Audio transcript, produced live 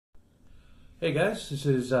Hey guys, this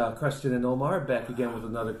is Creston and Omar back again with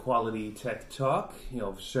another quality tech talk.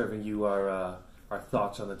 Serving you our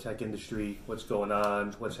thoughts on the tech industry, what's going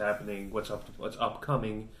on, what's happening, what's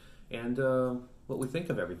upcoming, and what we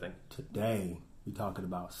think of everything. Today we're talking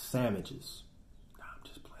about sandwiches. Nah, I'm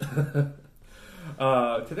just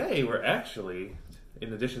playing. Today we're actually,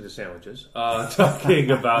 in addition to sandwiches,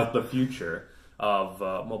 talking about the future of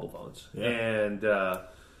mobile phones. Yeah. And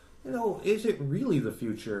is it really the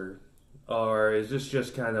future? Or is this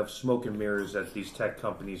just kind of smoke and mirrors that these tech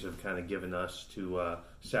companies have kind of given us to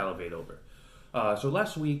salivate over? So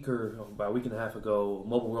last week, or about a week and a half ago,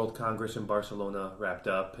 Mobile World Congress in Barcelona wrapped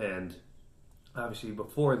up, and obviously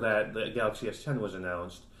before that, the Galaxy S10 was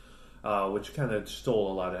announced, which kind of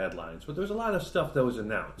stole a lot of headlines. But there was a lot of stuff that was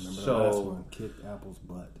announced. Remember the last one? Kicked Apple's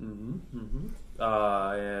butt.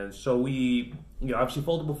 And so we, obviously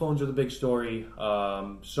foldable phones are the big story.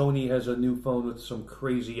 Sony has a new phone with some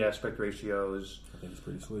crazy aspect ratios. I think it's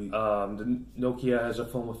pretty sweet. The Nokia has a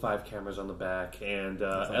phone with 5 cameras on the back, and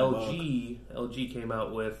LG came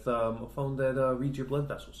out with a phone that reads your blood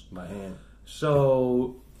vessels by hand.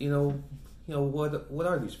 So what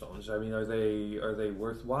are these phones? I mean, are they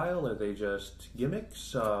worthwhile? Are they just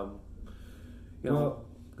gimmicks? Well,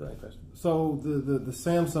 go ahead, Chris. So the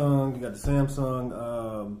Samsung, you got the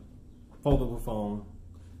Samsung foldable phone,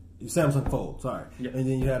 Samsung Fold, sorry, Yeah. and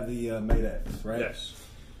then you have the Mate X, right? Yes.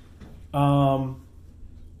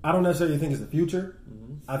 I don't necessarily think it's the future.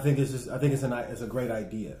 Mm-hmm. I think it's a great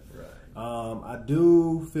idea. Right. I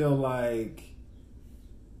do feel like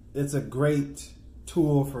it's a great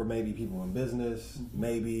tool for maybe people in business,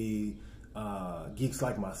 maybe geeks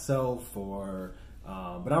like myself,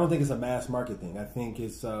 but I don't think it's a mass market thing. I think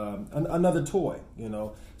it's another toy,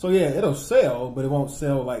 So yeah, it'll sell, but it won't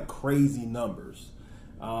sell like crazy numbers.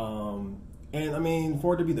 And I mean,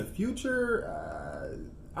 for it to be the future,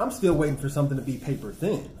 I'm still waiting for something to be paper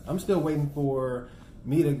thin. I'm still waiting for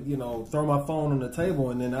me to, throw my phone on the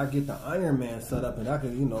table and then I get the Iron Man set up and I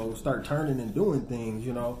can, start turning and doing things,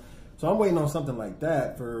 So I'm waiting on something like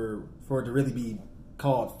that for it to really be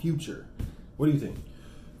called future. What do you think?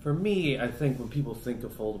 For me, I think when people think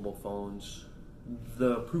of foldable phones,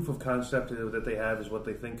 the proof of concept that they have is what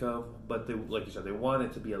they think of. But they, like you said, they want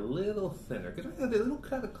it to be a little thinner because they're a little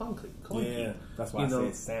kind of clunky. Yeah, that's why I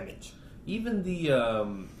say sandwich. Even the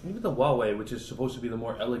Huawei, which is supposed to be the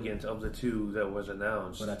more elegant of the two that was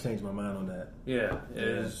announced. But I changed my mind on that. Yeah,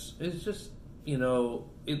 is just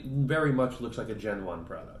it very much looks like a Gen 1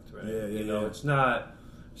 product, right? Yeah. It's not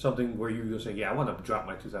something where you're going to say, yeah, I want to drop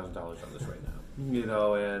my $2,000 on this right now.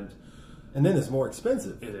 And then it's more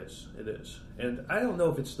expensive. It is. And I don't know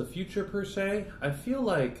if it's the future per se. I feel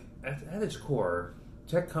like at its core,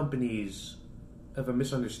 tech companies have a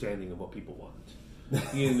misunderstanding of what people want.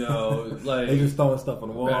 Like they just throwing stuff on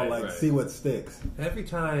the wall, right. See what sticks. Every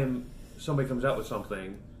time somebody comes out with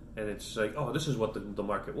something, and it's like, oh, this is what the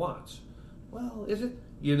market wants. Well, is it?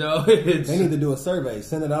 They need to do a survey,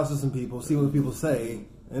 send it out to some people, see what people say,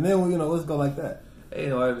 and then let's go like that.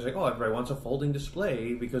 I was like, oh, everybody wants a folding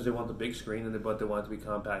display because they want the big screen but they want it to be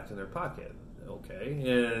compact in their pocket. Okay,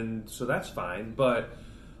 and so that's fine, but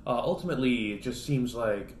ultimately it just seems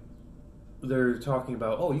like they're talking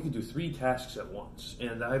about, oh, you can do 3 tasks at once,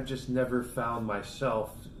 and I've just never found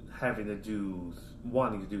myself wanting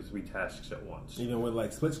to do 3 tasks at once. Even with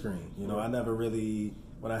like split screen, I never really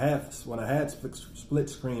when I had split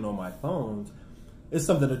screen on my phones. It's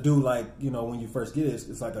something to do, like, when you first get it,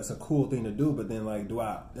 it's like it's a cool thing to do, but then, like,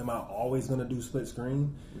 am I always going to do split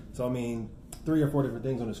screen? So, I mean, 3 or 4 different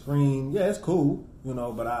things on the screen, yeah, it's cool,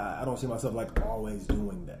 but I don't see myself, like, always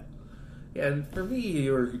doing that. Yeah, and for me,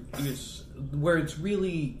 where it's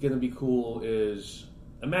really going to be cool is,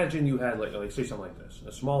 imagine you had, like say something like this,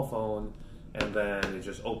 a small phone, and then it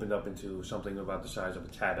just opened up into something about the size of a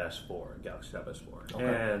Tab S4, a Galaxy Tab S4. Okay.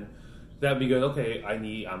 And that'd be good. Okay, I'm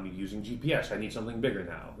using GPS. I need something bigger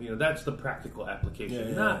now. That's the practical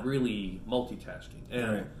application, not really multitasking.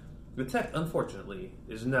 And the tech, unfortunately,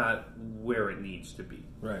 is not where it needs to be.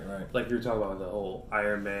 Right. Like you were talking about the whole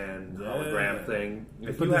Iron Man hologram thing.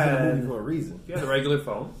 They put this in the movie for a reason. If you had a regular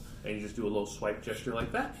phone and you just do a little swipe gesture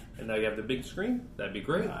like that, and now you have the big screen, that'd be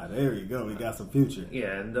great. There you go. We got some future.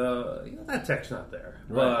 Yeah, and that tech's not there.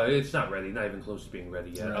 Right. It's not ready, not even close to being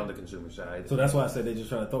ready yet on the consumer side. So that's why I said they're just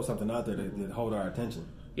trying to throw something out there that hold our attention.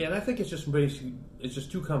 Yeah, and I think it's just basically, it's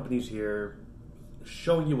just 2 companies here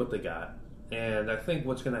showing you what they got. And I think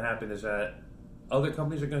what's going to happen is that other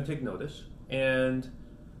companies are going to take notice and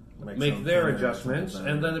make their adjustments,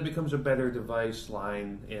 and then it becomes a better device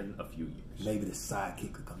line in a few years. Maybe the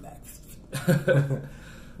sidekick could come back.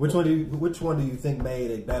 Which one do you think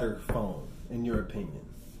made a better phone, in your opinion?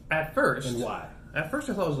 At first. And why? At first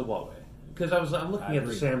I thought it was the Huawei. Because I'm looking at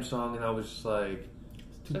the Samsung and I was just like,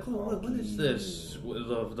 what is this?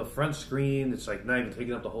 The front screen, it's like not even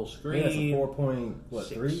taking up the whole screen. Yeah, it's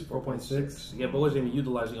a 4.6. Yeah, but it wasn't even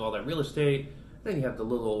utilizing all that real estate. Then you have the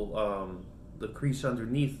little, the crease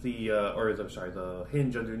underneath the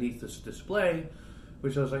hinge underneath this display,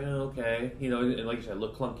 which I was like, oh, okay. You know, and like you said, it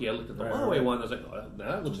looked clunky. I looked at the Huawei one, I was like, oh,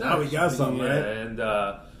 that looks now nice. we got something, yeah, right? And,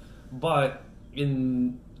 but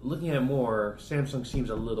in looking at more, Samsung seems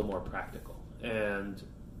a little more practical. And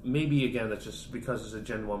maybe, again, that's just because it's a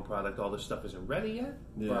Gen 1 product, all this stuff isn't ready yet.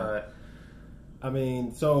 Yeah. But I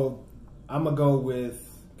mean, so I'm going to go with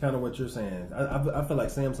kind of what you're saying. I feel like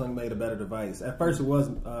Samsung made a better device. At first, it was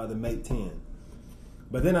the Mate 10.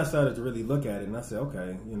 But then I started to really look at it, and I said,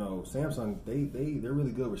 okay, you know, Samsung, they're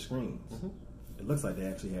really good with screens. Mm-hmm. It looks like they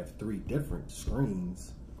actually have 3 different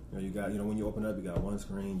screens. You got, when you open up, you got one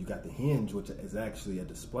screen. You got the hinge, which is actually a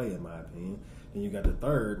display, in my opinion. And you got the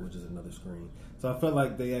third, which is another screen. So I felt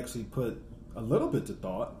like they actually put a little bit to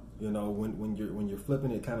thought. When you're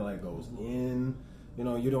flipping, it kind of like goes in. You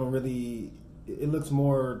don't really. It looks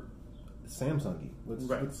more Samsung-y.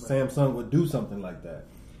 Right. Samsung would do something like that.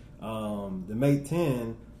 The Mate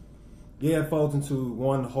 10, it folds into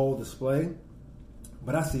one whole display,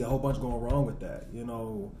 but I see a whole bunch going wrong with that.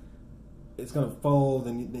 It's going to fold,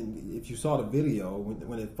 and then if you saw the video,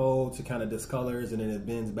 when it folds, it kind of discolors, and then it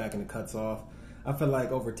bends back and it cuts off. I feel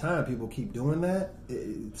like over time, people keep doing that.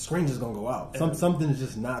 The screen's just going to go out. Something is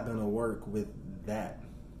just not going to work with that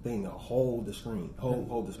thing, whole display.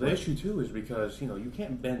 The issue, too, is because, you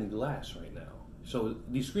can't bend glass right now. So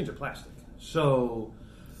these screens are plastic. So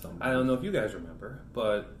I don't know if you guys remember,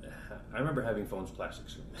 but I remember having phones plastic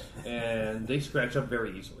screens. And they scratch up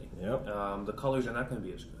very easily. Yep. The colors are not going to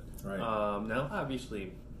be as good. Right. Now,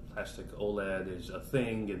 obviously, plastic OLED is a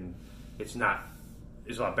thing, and it's a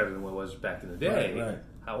lot better than what it was back in the day. Right.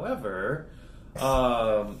 However,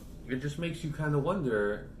 it just makes you kind of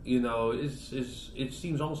wonder. It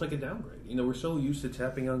seems almost like a downgrade. We're so used to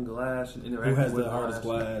tapping on glass and interacting with glass. Who has the hardest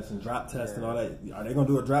glass and drop test and all that? Are they going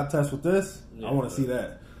to do a drop test with this? Yeah, I want to see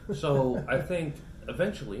that. So I think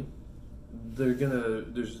eventually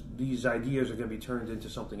these ideas are gonna be turned into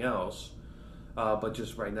something else. But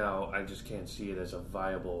just right now, I just can't see it as a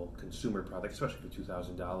viable consumer product, especially for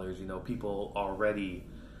 $2,000. People already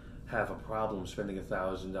have a problem spending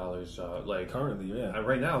 $1,000. Currently, yeah.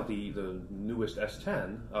 Right now, the newest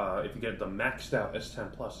S10, if you get the maxed out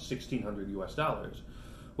S10 Plus, $1,600,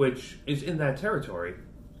 which is in that territory.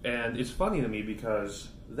 And it's funny to me because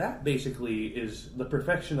that basically is the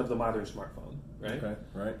perfection of the modern smartphone, right? Okay,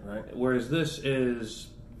 right. Whereas this is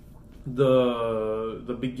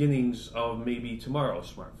the beginnings of maybe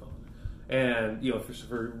tomorrow's smartphone, and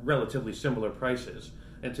for relatively similar prices.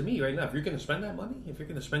 And to me, right now, if you're going to spend that money, if you're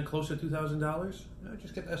going to spend close to $2,000,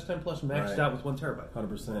 just get the S10 Plus maxed out with 1 terabyte.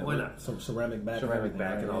 100%. Why not? Some ceramic back,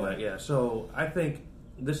 and all that. Yeah. So I think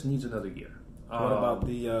this needs another year. What about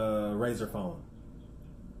the Razer phone?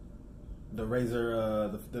 The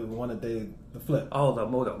Razer, the one that the Flip. Oh, the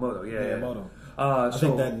Moto. Yeah, Moto. I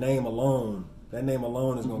think that name alone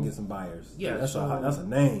is going to get some buyers. Yeah, that's a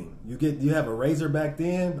name. You have a Razer back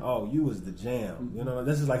then. Oh, you was the jam.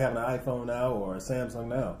 This is like having an iPhone now or a Samsung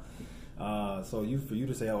now. So for you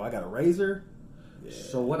to say, oh, I got a Razer. Yeah.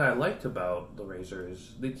 So what I liked about the Razer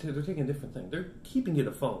is they're taking a different thing. They're keeping it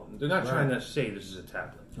a phone. They're not trying to say this is a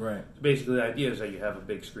tablet. Right. So basically, the idea is that you have a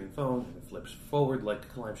big screen phone and it flips forward like a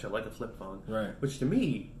clamshell, like a flip phone. Right. Which to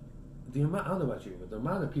me, I don't know about you, but the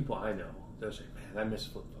amount of people I know, they'll say, man, I miss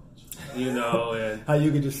flip phones. And how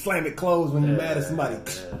you could just slam it closed when you're mad at somebody.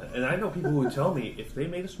 And I know people who would tell me, if they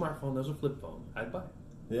made a smartphone that was a flip phone, I'd buy it.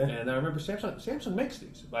 Yeah. And I remember Samsung makes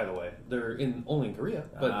these, by the way. They're only in Korea,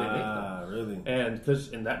 but they make them. Really? And because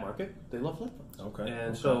in that market, they love flip phones. Okay.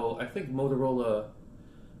 And so I think Motorola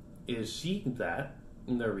is seeing that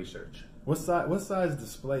in their research. What size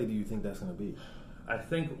display do you think that's going to be? I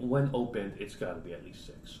think when opened, it's got to be at least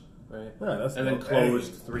 6, right? Yeah, that's and then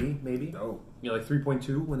closed 3, maybe. Oh. Like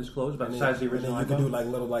 3.2 when it's closed, about the size of the original. And then you could do like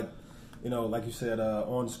little like you said,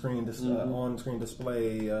 on-screen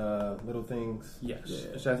display, little things. Yes.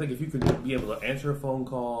 Yeah. So I think if you could be able to answer a phone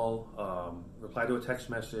call, reply to a text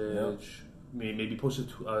message, maybe post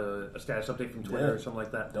a status update from Twitter or something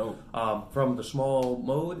like that. Dope. From the small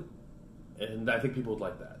mode, and I think people would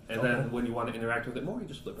like that. And then when you want to interact with it more, you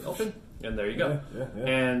just flip it open, and there you go. Yeah.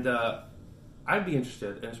 And I'd be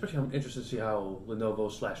interested, and especially I'm interested to see how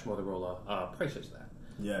Lenovo/Motorola prices that.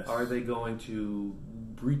 Yes. Are they going to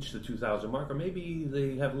breach the 2,000 mark, or maybe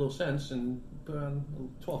they have a little sense and around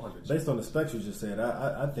 1200. Based on the specs you just said,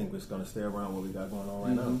 I think it's going to stay around what we got going on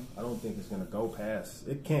right now. I don't think it's going to go past.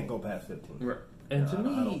 It can't go past 15. Right. And to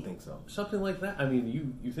me, I don't think so. Something like that. I mean,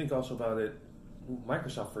 you think also about it.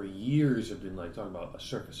 Microsoft for years have been like talking about a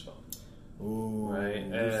Surface phone. Ooh, right. We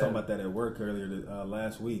were talking about that at work earlier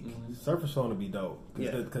last week. Surface phone would be dope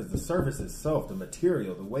because the Surface itself, the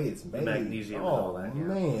material, the way it's made, magnesium, and all that. Yeah.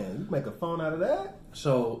 Man, you make a phone out of that.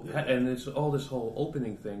 So, and it's all this whole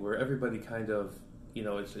opening thing where everybody kind of,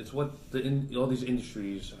 it's what all these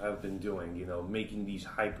industries have been doing, making these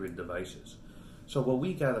hybrid devices. So what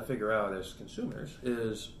we got to figure out as consumers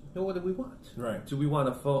is, what do we want? Right. Do we want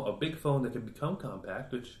a big phone that can become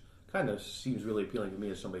compact, which kind of seems really appealing to me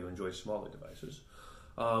as somebody who enjoys smaller devices,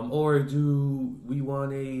 or do we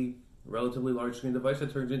want a relatively large screen device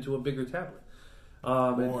that turns into a bigger tablet?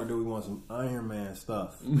 Or do we want some Iron Man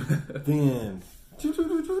stuff? Then,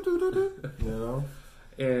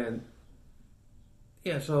 And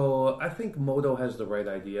yeah, so I think Moto has the right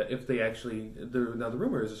idea. If they actually, now the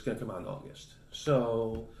rumor is it's going to come out in August.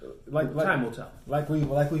 So time will tell. Like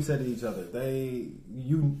we said to each other,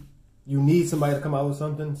 you need somebody to come out with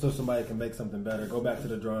something so somebody can make something better. Go back to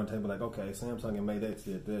the drawing table, like, okay, Samsung and Mate X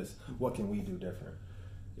did this. What can we do different?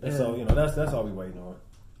 And so that's all we waiting on.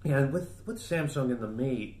 Yeah, and with Samsung and the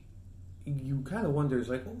Mate, you kind of wonder,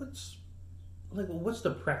 like, what's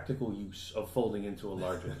the practical use of folding into a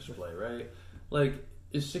larger display, right? Like,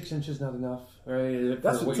 is 6 inches not enough, right?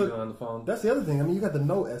 That's what you're doing on the phone. That's the other thing. I mean, you got the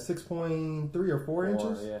Note at 6.3 or 4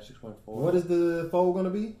 inches. Yeah, 6.4. What is the fold going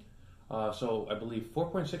to be? So I believe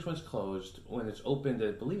 4.6 when it's closed. When it's opened,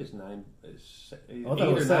 I believe it's 8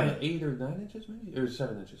 or 9 inches, maybe, or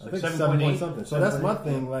 7 inches. I think 7 point something. So that's my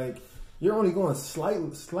thing. Like, you're only going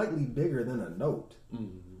slightly bigger than a Note,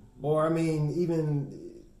 or I mean,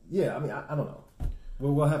 I don't know.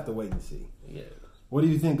 We'll have to wait and see. Yeah. What do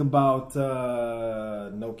you think about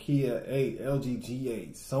Nokia 8, LG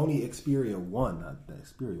G8, Sony Xperia 1? The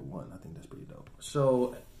Xperia 1, I think that's pretty dope.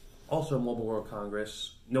 So, also Mobile World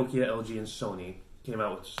Congress, Nokia, LG, and Sony came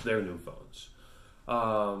out with their new phones.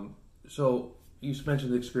 So, you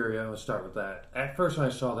mentioned the Xperia. I'll start with that. At first when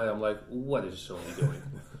I saw that, I'm like, what is Sony doing?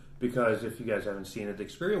 Because if you guys haven't seen it, the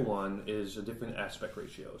Xperia 1 is a different aspect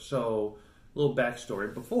ratio. So, a little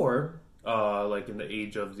backstory. Before, like in the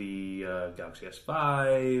age of the Galaxy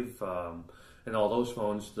S5 and all those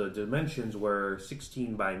phones, the dimensions were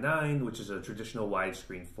 16 by 9, which is a traditional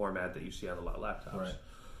widescreen format that you see on a lot of laptops.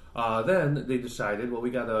 Right. Then they decided, well,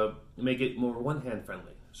 we got to make it more one-hand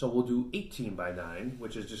friendly. So we'll do 18 by 9,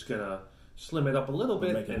 which is just going to slim it up a little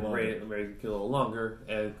bit and make it a little longer.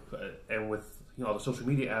 And with all the social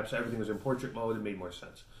media apps, everything was in portrait mode. It made more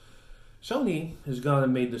sense. Sony has gone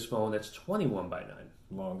and made this phone that's 21 by 9.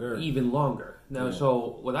 Longer. Even longer. Now,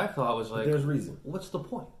 so what I thought was like, there's reason. What's the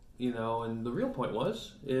point? And the real point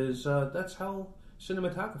is that's how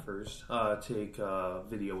cinematographers take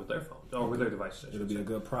video with their phones or with their devices. It'll be a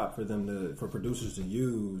good prop for them for producers to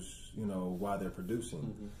use, while they're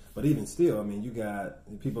producing. But even still, I mean, you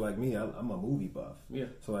got people like me. I'm a movie buff. Yeah.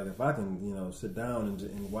 So like, if I can, sit down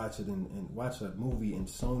and watch it and watch a movie in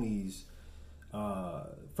Sony's.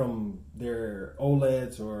 From their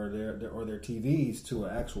OLEDs or their TVs to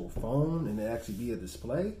an actual phone and it actually be a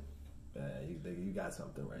display, you got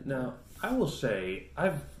something right there. Now, I will say,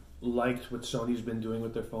 I've liked what Sony's been doing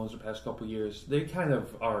with their phones the past couple of years. They kind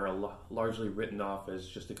of are largely written off as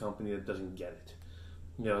just a company that doesn't get it.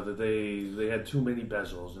 That they had too many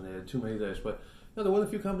bezels and they had too many this, but they're one of the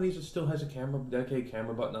few companies that still has a dedicated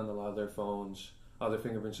camera button on a lot of their phones. Other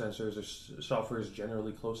fingerprint sensors, their software is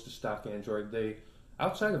generally close to stock Android. They,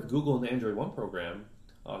 outside of Google and the Android One program,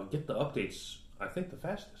 get the updates, I think, the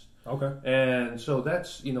fastest. Okay. And so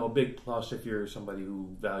that's, a big plus if you're somebody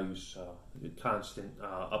who values constant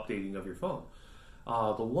updating of your phone.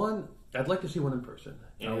 I'd like to see one in person.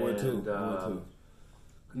 I would too.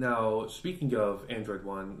 Now, speaking of Android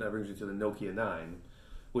One, that brings me to the Nokia 9.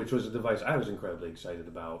 Which was a device I was incredibly excited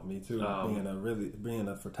about. Me too. Being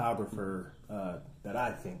a photographer that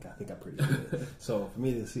I think I'm pretty good. So for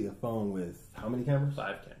me to see a phone with how many cameras?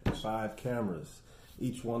 5 cameras. 5 cameras.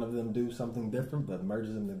 Each one of them do something different, but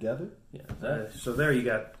merges them together. Yeah. So there you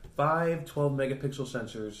got 5 12 megapixel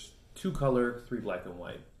sensors, 2 color, 3 black and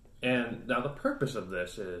white. And now the purpose of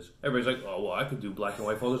this is everybody's like, oh well, I could do black and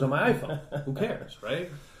white photos on my iPhone. Who cares, right?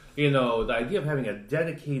 The idea of having a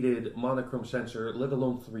dedicated monochrome sensor, let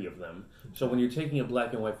alone 3 of them. So when you're taking a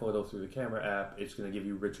black and white photo through the camera app, it's going to give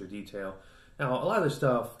you richer detail. Now, a lot of this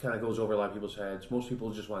stuff kind of goes over a lot of people's heads. Most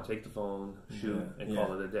people just want to take the phone, shoot, and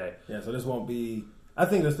call it a day. Yeah, so this won't be I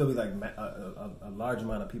think there'll still be like a large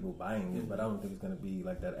amount of people buying it, but I don't think it's going to be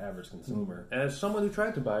like that average consumer. As someone who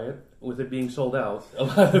tried to buy it, with it being sold out, a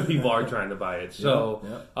lot of people are trying to buy it. So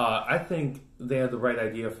I think they had the right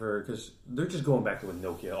idea because they're just going back to what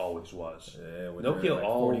Nokia always was. Yeah, with Nokia their, like,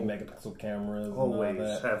 40 megapixel cameras. Always and all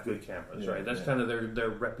that. have good cameras, right? That's kind of their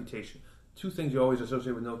reputation. Two things you always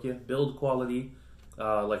associate with Nokia: build quality,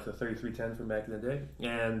 like the 3310 from back in the day,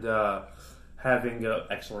 and having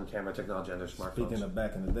excellent camera technology on their smartphones. Speaking of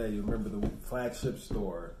back in the day, you remember the flagship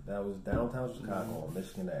store that was downtown Chicago on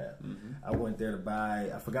Michigan Ave. I went there to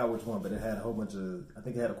buy, I forgot which one, but it had a whole bunch of, I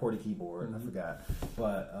think it had a QWERTY keyboard, I forgot.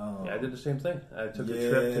 But I did the same thing. I took a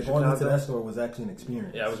trip to going Chicago. into that store was actually an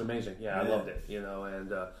experience. Yeah, it was amazing. Yeah, I loved it.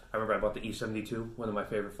 And I remember I bought the E72, one of my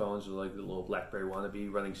favorite phones, was like the little BlackBerry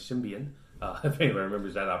wannabe running Symbian. If anyone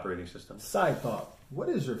remembers that operating system. Side thought: what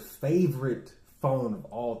is your favorite phone of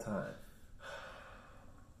all time?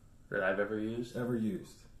 That I've ever used? Ever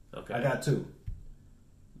used. Okay. I got two.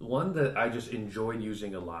 One that I just enjoyed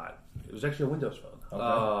using a lot. It was actually a Windows phone.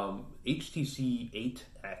 Okay. HTC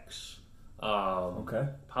 8X. Okay.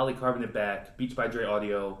 Polycarbonate back, Beats by Dre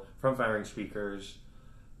audio, front firing speakers,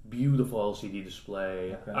 beautiful LCD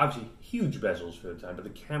display. Okay. Obviously, huge bezels for the time, but the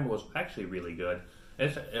camera was actually really good. And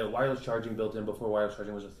it's wireless charging built in before wireless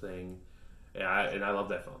charging was a thing. Yeah, and I love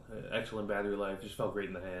that phone. Excellent battery life, just felt great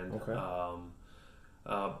in the hand. Okay.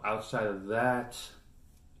 Outside of that,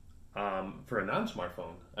 for a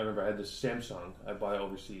non-smartphone, I remember I had this Samsung I bought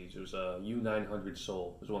overseas. It was a U900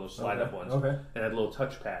 Soul. It was one of those slide-up ones. Okay. And it had a little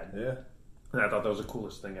touchpad. Yeah. And I thought that was the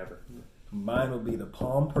coolest thing ever. Mine would be the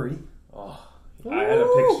Palm Pre. Oh, I had a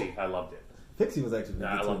Pixie. I loved it. Pixie was actually good.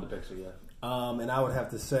 I love the Pixie, yeah. And I would have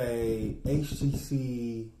to say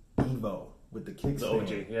HTC Evo with the kickstand.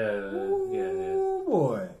 The OG, yeah. Oh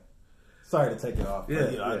boy. Sorry to take it off. Yeah,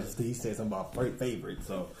 but, he said something about favorite.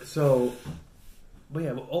 But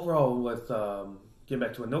overall, with getting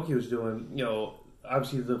back to what Nokia was doing,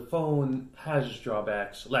 obviously the phone has its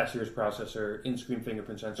drawbacks. Last year's processor, in-screen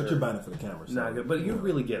fingerprint sensor. But you're buying it for the camera. So, not good, but you're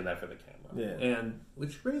really getting that for the camera. Yeah. And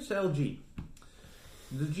which brings to LG.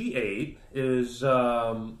 The G8 is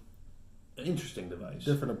an interesting device.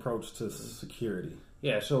 Different approach to security.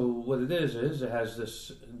 Yeah, so what it is it has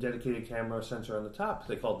this dedicated camera sensor on the top.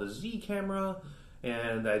 They call it the Z camera,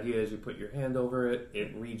 and the idea is you put your hand over it,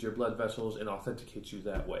 it reads your blood vessels, and authenticates you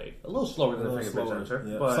that way. A little slower than the fingerprint sensor,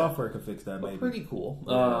 yeah. but software could fix that. Maybe pretty cool.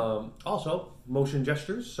 Yeah. Also, motion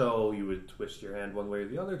gestures, so you would twist your hand one way or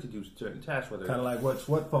the other to do certain tasks. Whether kind of like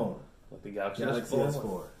what phone? Like the Galaxy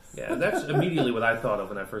S4. Yeah, that's immediately what I thought of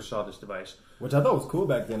when I first saw this device. Which I thought was cool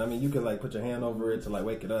back then. I mean, you could like put your hand over it to like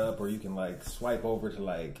wake it up, or you can like swipe over to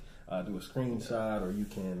like do a screenshot, or you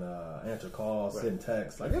can answer calls, send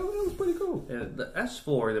text. Like it was pretty cool. And the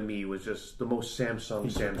S4 to me was just the most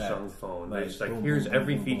Samsung phone. Like, It's like boom, here's boom,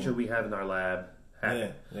 every boom, feature boom. we have in our lab.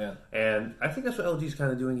 Yeah. And I think that's what LG's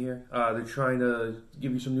kind of doing here. They're trying to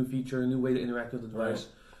give you some new feature, a new way to interact with the device.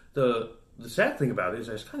 Right. The sad thing about it is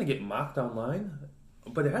it's kind of getting mocked online,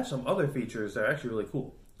 but it has some other features that are actually really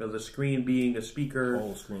cool. The screen being a speaker.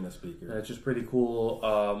 Whole screen of speaker. It's just pretty cool.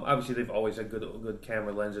 Obviously, they've always had good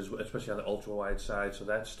camera lenses, especially on the ultra wide side. So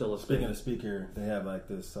that's still a Speaking thing. of speaker, they have like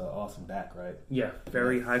this awesome DAC, right? Yeah,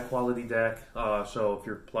 very high quality DAC. So if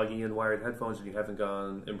you're plugging in wired headphones and you haven't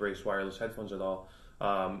embraced wireless headphones at all,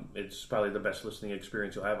 it's probably the best listening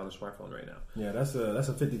experience you'll have on a smartphone right now. Yeah, that's a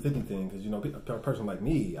 50-50 thing because a person like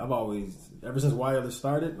me, I've always ever since wireless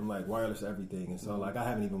started, I'm like wireless everything, and so like I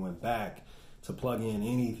haven't even went back to plug in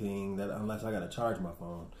anything that unless I got to charge my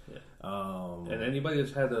phone. Yeah. And anybody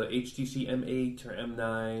that's had the HTC M8 or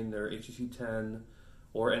M9 or HTC 10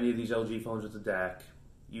 or any of these LG phones with the DAC,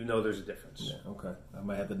 there's a difference. Yeah, okay. I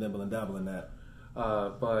might have to nibble and dabble in that.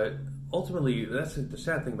 But ultimately, that's the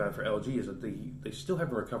sad thing about it for LG is that they still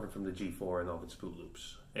haven't recovered from the G4 and all of its boot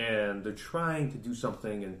loops. And they're trying to do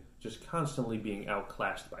something and just constantly being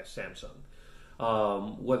outclassed by Samsung.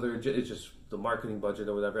 Whether it's just the marketing budget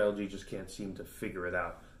or whatever, LG just can't seem to figure it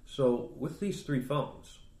out. So with these three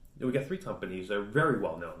phones, we got three companies that are very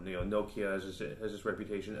well known. Nokia has this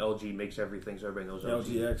reputation. LG makes everything, so everybody knows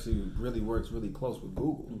LG. LG actually really works really close with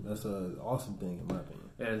Google. That's an awesome thing in my opinion.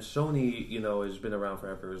 And Sony, has been around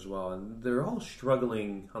forever as well, and they're all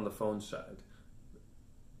struggling on the phone side.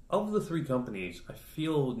 Of the three companies, I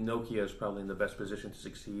feel Nokia is probably in the best position to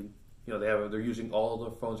succeed. They're using all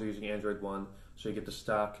the phones are using Android One, so you get the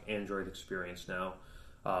stock Android experience now.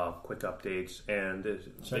 Quick updates and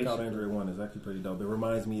check out Android One. It's actually pretty dope. It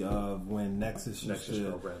reminds me of when Nexus used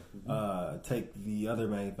to take the other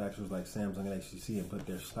manufacturers like Samsung and HTC and put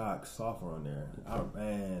their stock software on there. Oh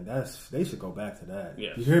man, they should go back to that.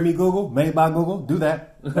 Yes. You hear me, Google? Made by Google. Do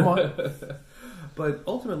that. Come on. But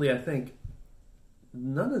ultimately, I think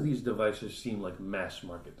none of these devices seem like mass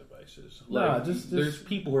market devices. Nah, Like, just there's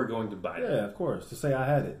people who are going to buy them. Yeah, of course. To say I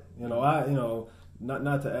had it,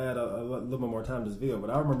 not to add a little bit more time to this video, but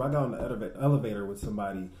I remember I got on the elevator with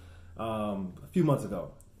somebody a few months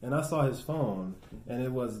ago, and I saw his phone, and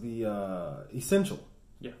it was the Essential.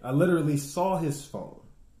 Yeah. I literally saw his phone,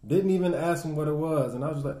 didn't even ask him what it was, and I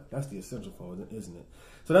was just like, "That's the Essential phone, isn't it?"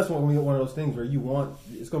 So that's one of those things where you want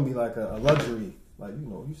it's going to be like a luxury. Like,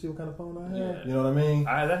 you see what kind of phone I have? Yeah. You know what I mean?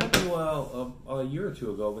 That happened a year or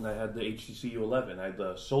two ago when I had the HTC U11. I had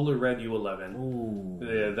the solar red U11. Ooh.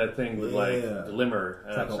 Yeah, that thing with like glimmer.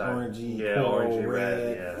 It's like an orangey, orangey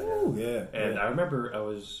red. Yeah. Ooh, yeah. And I remember I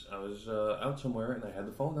was out somewhere and I had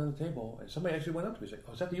the phone on the table and somebody actually went up to me and said,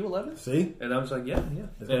 "Oh, is that the U11?" See? And I was like, "Yeah."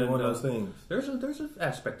 It's gonna be one of those things. There's an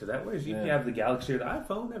aspect to that. Whereas you have the Galaxy or the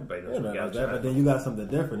iPhone, everybody knows what Galaxy. But then you got something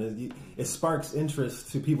different. It sparks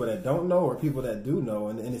interest to people that don't know or people that do know,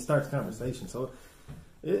 and it starts conversation. So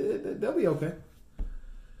they'll be okay.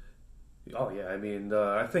 Oh yeah, I mean,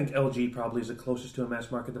 I think LG probably is the closest to a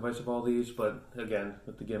mass market device of all these, but again,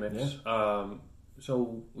 with the gimmicks. Yeah.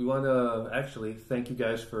 So we want to actually thank you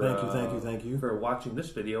guys for thank you for watching this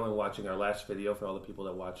video and watching our last video. For all the people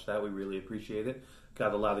that watched that, we really appreciate it.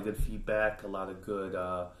 Got a lot of good feedback, a lot of good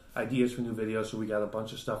ideas for new videos. So we got a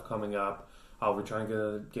bunch of stuff coming up. We're trying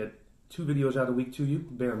to get 2 videos out a week to you,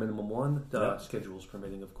 bare minimum 1. Schedules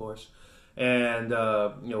permitting, of course. And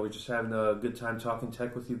we're just having a good time talking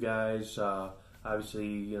tech with you guys.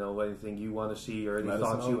 Obviously, anything you want to see or any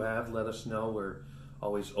thoughts you have, let us know. We're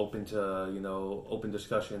always open to open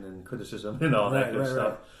discussion and criticism and all that good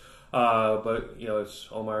stuff. But it's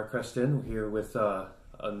Omar Creston here with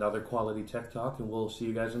another Quality Tech Talk, and we'll see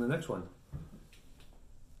you guys in the next one.